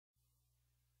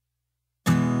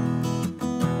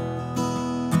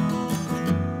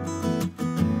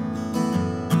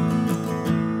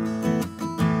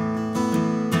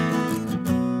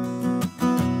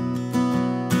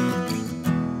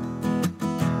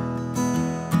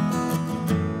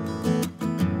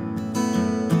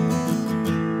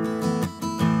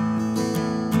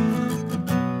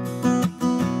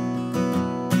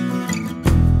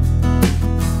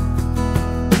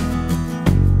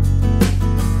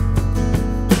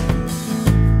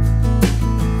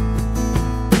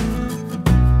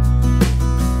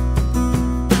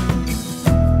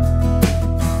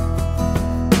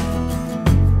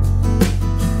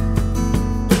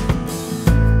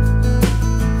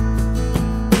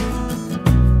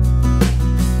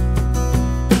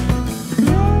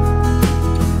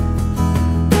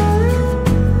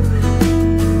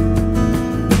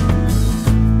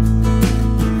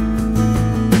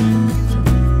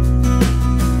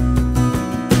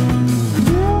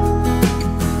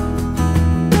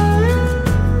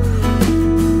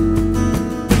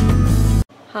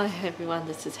everyone,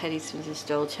 this is Hattie's Vintage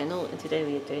Doll channel, and today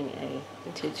we are doing a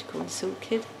vintage Cornsilk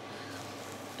kid.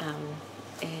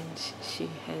 And she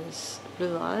has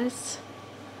blue eyes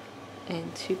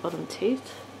and 2 bottom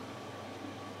teeth,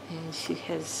 and she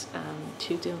has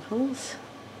 2 dimples,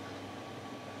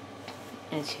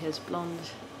 and she has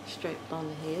blonde, straight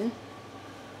blonde hair, and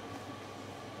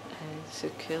it's a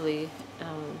curly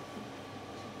round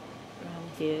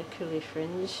hair, curly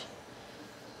fringe.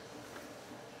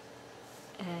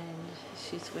 And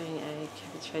she's wearing a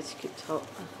Cabbage waistcoat top.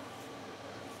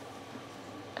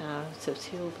 It's a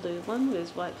teal blue one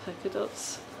with white polka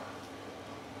dots.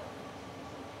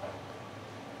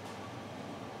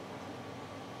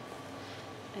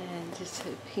 And just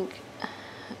a pink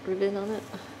ribbon on it,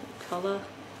 collar.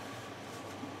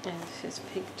 And she has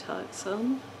pink tights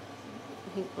on,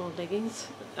 pink or leggings,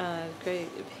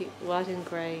 white and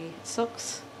grey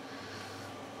socks.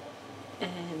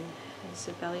 And there's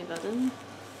a belly button.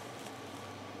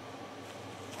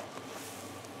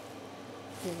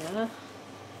 Yeah.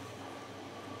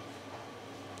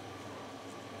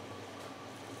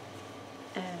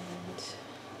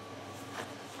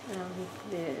 And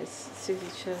there's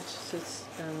signature, it's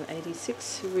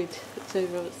 86 with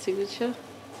zero signature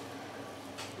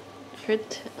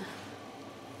print,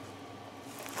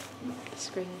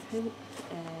 screen print,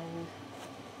 and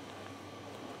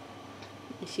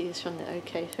she is from the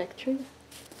OK factory.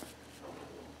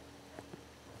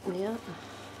 Yeah.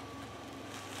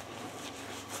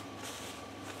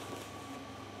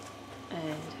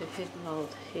 And her head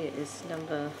mould here is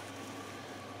number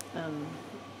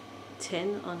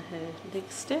 10 on her leg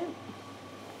stamp.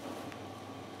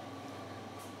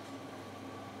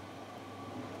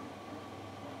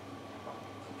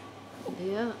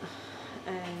 Yeah,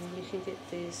 and you can get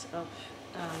these off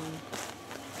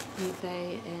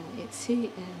eBay and Etsy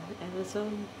and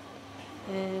Amazon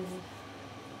and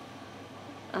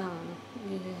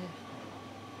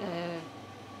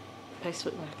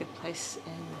Facebook Marketplace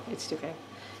and Instagram.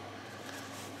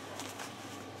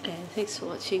 And thanks for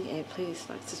watching, and please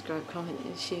like, subscribe, comment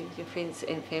and share with your friends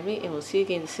and family, and we'll see you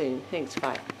again soon. Thanks,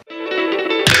 bye.